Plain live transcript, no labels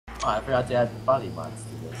Oh, I forgot to add body mods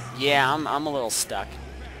to this. Yeah, I'm a little stuck.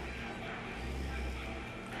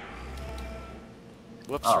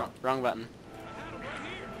 Whoops, Oh. wrong button.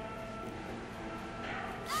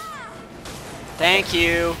 Thank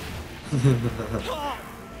you.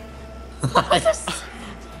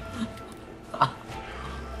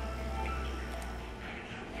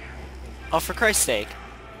 Oh, for Christ's sake.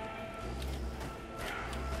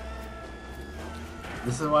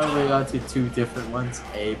 This is why we got to two different ones.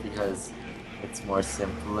 A, because it's more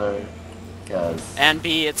simpler. Because... And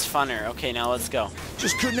B, it's funner. Okay, now let's go.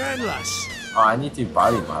 Just couldn't handle us. Oh, I need to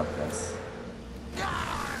body mod this.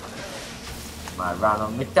 My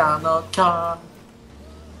Ronald McDonald car.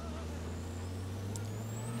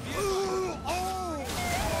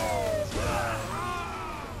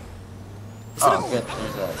 Oh, good.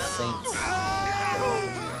 There's a Saints.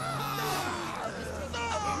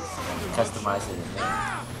 Customize it in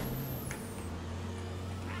there.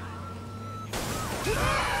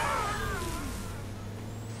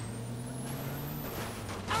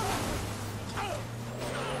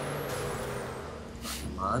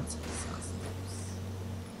 Mods.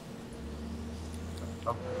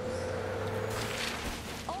 Oh.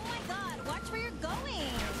 Oh my god, watch where you're going!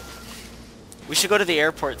 We should go to the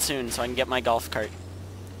airport soon so I can get my golf cart.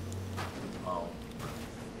 Oh.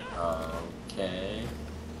 Okay.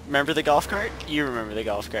 Remember the golf cart? You remember the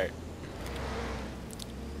golf cart.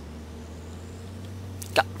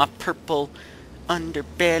 Got my purple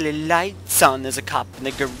underbelly lights on. There's a cop in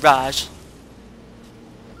the garage.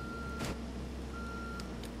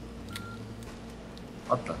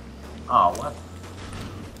 What the? Oh, what?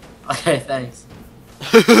 Okay, thanks.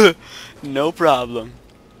 No problem.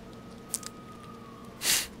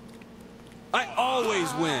 I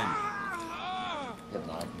always win. Good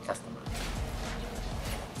now I can customize.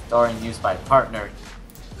 Storing used by partner.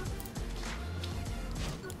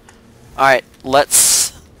 Alright,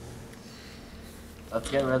 let's...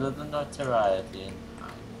 Let's get rid of the notoriety.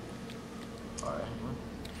 Alright.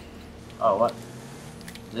 Oh, what?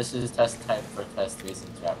 This is test type for test racing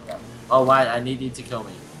trap car. Oh, why? I need you to kill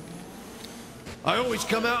me. I always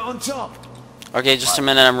come out on top. Okay, just a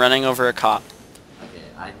minute, I'm running over a cop. Okay,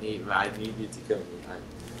 I need you to kill me.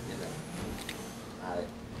 I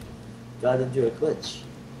got into a glitch.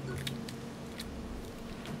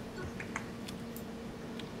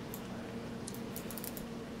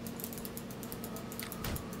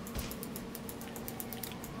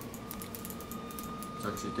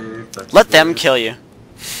 Don't you do? Let them kill you.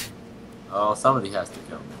 Oh, somebody has to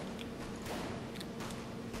kill me.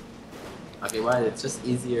 Okay, well, it's just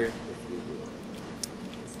easier if you do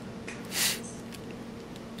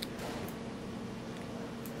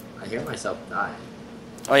it. I hear myself die.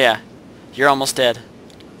 Oh yeah, you're almost dead.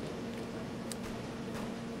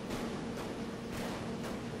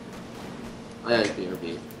 Oh yeah,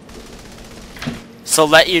 BRB. So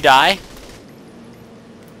let you die?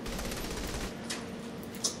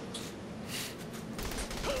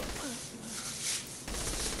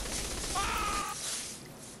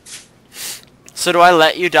 So do I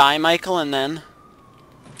let you die, Michael, and then?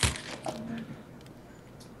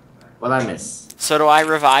 What'd I miss? So do I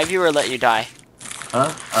revive you or let you die?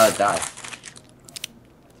 Huh? Die.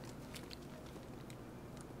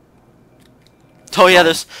 Oh yeah,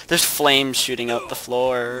 there's flames shooting out the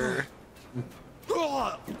floor.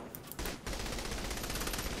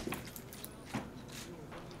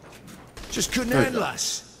 Just couldn't handle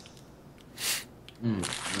us.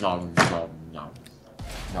 No.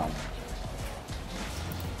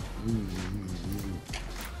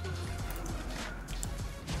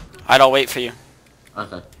 Alright, I'll wait for you.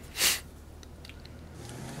 Okay.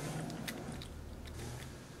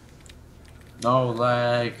 No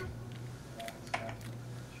lag.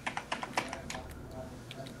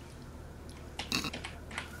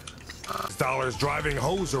 Dollars driving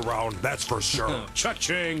hose around, that's for sure.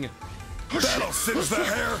 Cha-ching. That'll singe the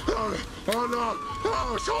hair. Oh no!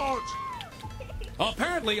 Oh, short!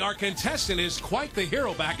 Apparently, our contestant is quite the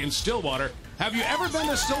hero back in Stillwater. Have you ever been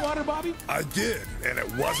to Stillwater, Bobby? I did, and it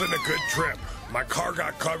wasn't a good trip. My car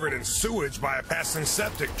got covered in sewage by a passing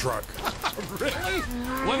septic truck. Really?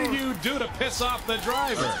 What did you do to piss off the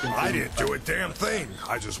driver? I didn't do a damn thing.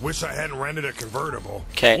 I just wish I hadn't rented a convertible.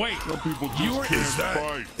 Okay. Wait, you were Is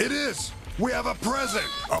that? It is. We have a present.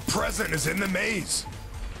 A present is in the maze.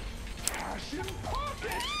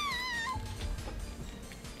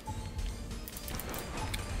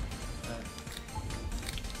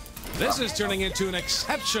 This is turning into an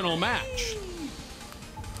exceptional match.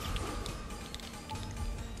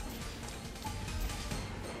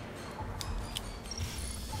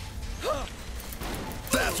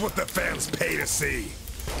 That's what the fans pay to see.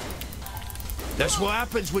 That's what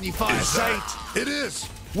happens when you fight a saint. It is.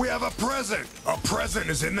 We have a present. A present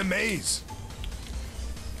is in the maze.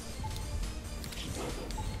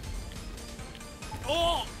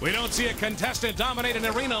 Oh! We don't see a contestant dominate an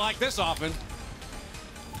arena like this often.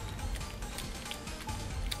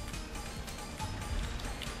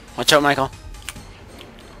 Watch out, Michael.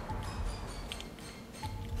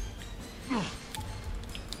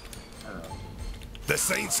 The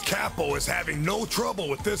Saints capo is having no trouble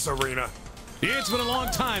with this arena. It's been a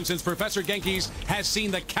long time since Professor Genki's has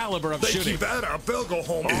seen the caliber of They shooting. keep that up, they'll go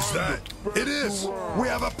home. Is that? It is. We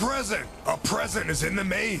have a present. A present is in the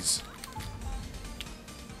maze.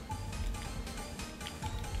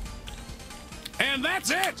 And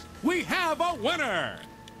that's it! We have a winner!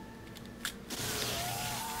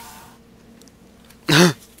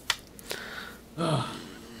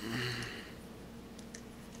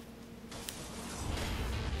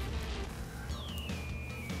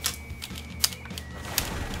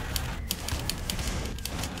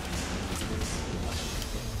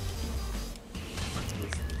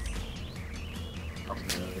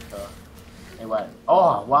 Hey, what?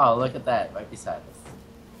 Oh, wow, look at that, right beside us.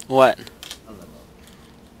 What? A limo.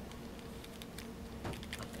 Okay,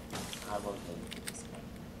 I will get into this guy.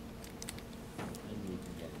 And you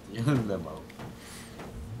can get into your limo.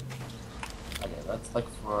 Okay, let's look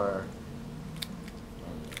for...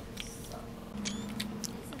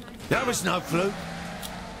 That was no fluke.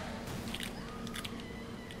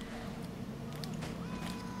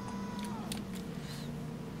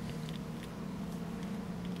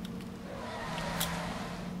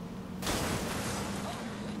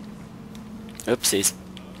 Oopsies.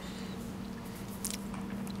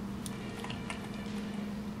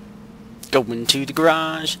 Going to the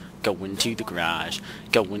garage. Going to the garage.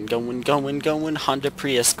 Going. Honda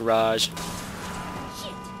Prius garage.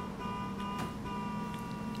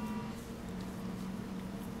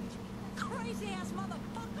 Crazy ass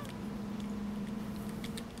motherfucker.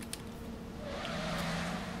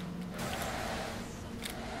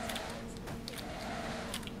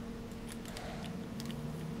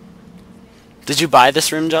 Did you buy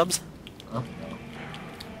this room, Jobs? Oh,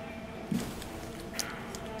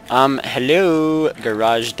 Hello,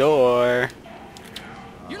 garage door.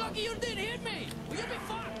 You're lucky you didn't hit me! Well, you'll be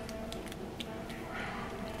fine!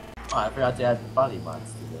 oh, I forgot to add body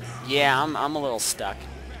mods to this. Yeah, I'm a little stuck.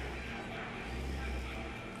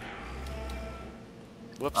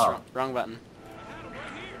 Whoops, Oh. wrong button.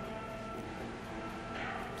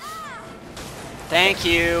 Thank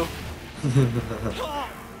you.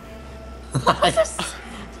 I just...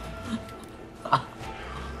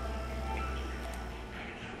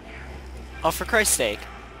 Oh, for Christ's sake.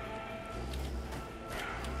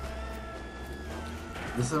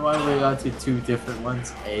 This is why we got to two different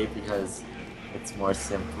ones. A, because it's more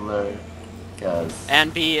simpler. Because...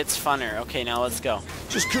 And B, it's funner. Okay, now let's go.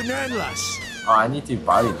 Just couldn't handle us. Oh, I need to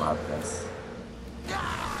body mod this.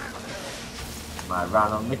 My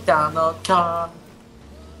Ronald McDonald car.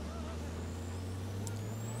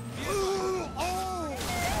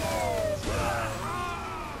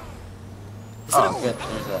 Oh, good.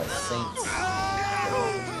 There's a Saints.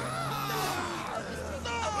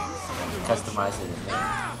 Customize it in there.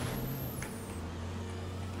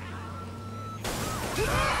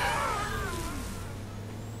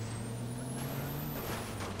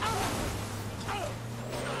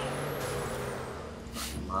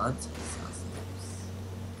 Mods.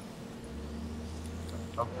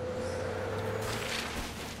 Oh.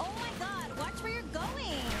 Oh my god, watch where you're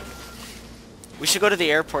going. We should go to the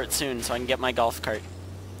airport soon so I can get my golf cart.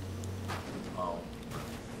 Oh.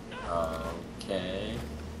 Okay.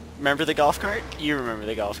 Remember the golf cart? You remember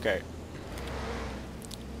the golf cart.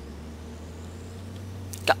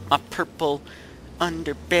 Got my purple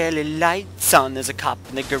underbelly lights on. There's a cop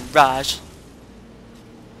in the garage.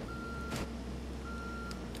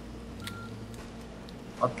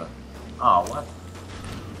 What the? Oh, what?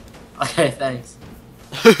 Okay, thanks.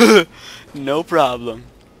 No problem.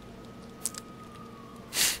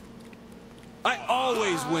 I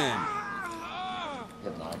always win!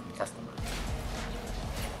 Good, now I can customize.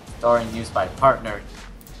 Storing used by partner.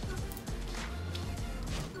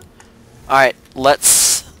 Alright,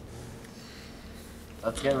 let's...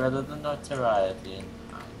 Let's get rid of the notoriety.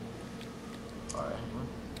 Alright.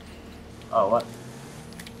 Oh, what?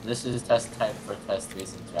 This is test type for test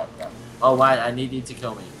recent trap grab. Oh, why? I need you to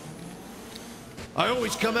kill me. I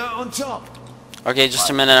always come out on top. Okay, just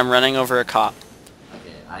a minute, I'm running over a cop.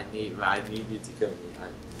 Okay, I need you to kill me.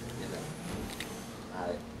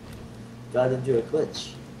 I got into a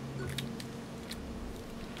glitch.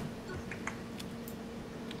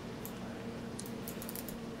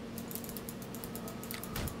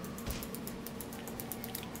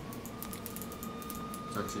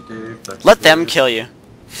 Let them kill you.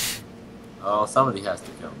 Oh, somebody has to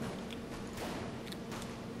kill me.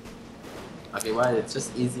 Okay, why? It's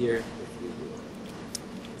just easier if you do it.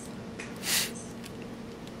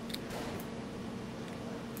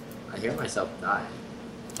 I hear myself die.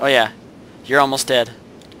 Oh yeah, you're almost dead.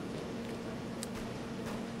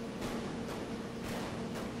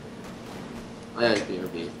 Oh yeah,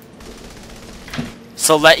 BRB.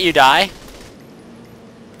 So let you die?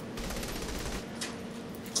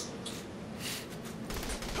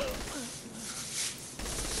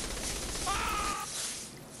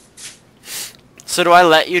 So do I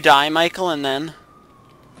let you die, Michael, and then?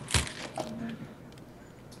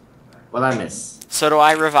 What'd I miss? So do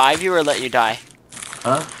I revive you or let you die?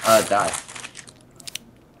 Huh? Die.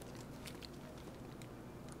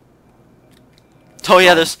 Oh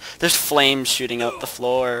yeah, there's flames shooting out the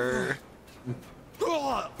floor.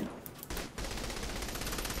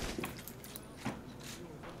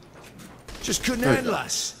 Just couldn't handle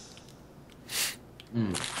us.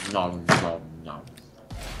 No, no, no,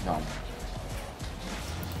 no.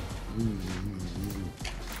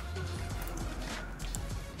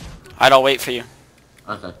 I'll wait for you.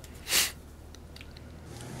 Okay.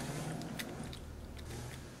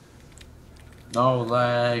 No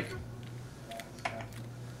lag.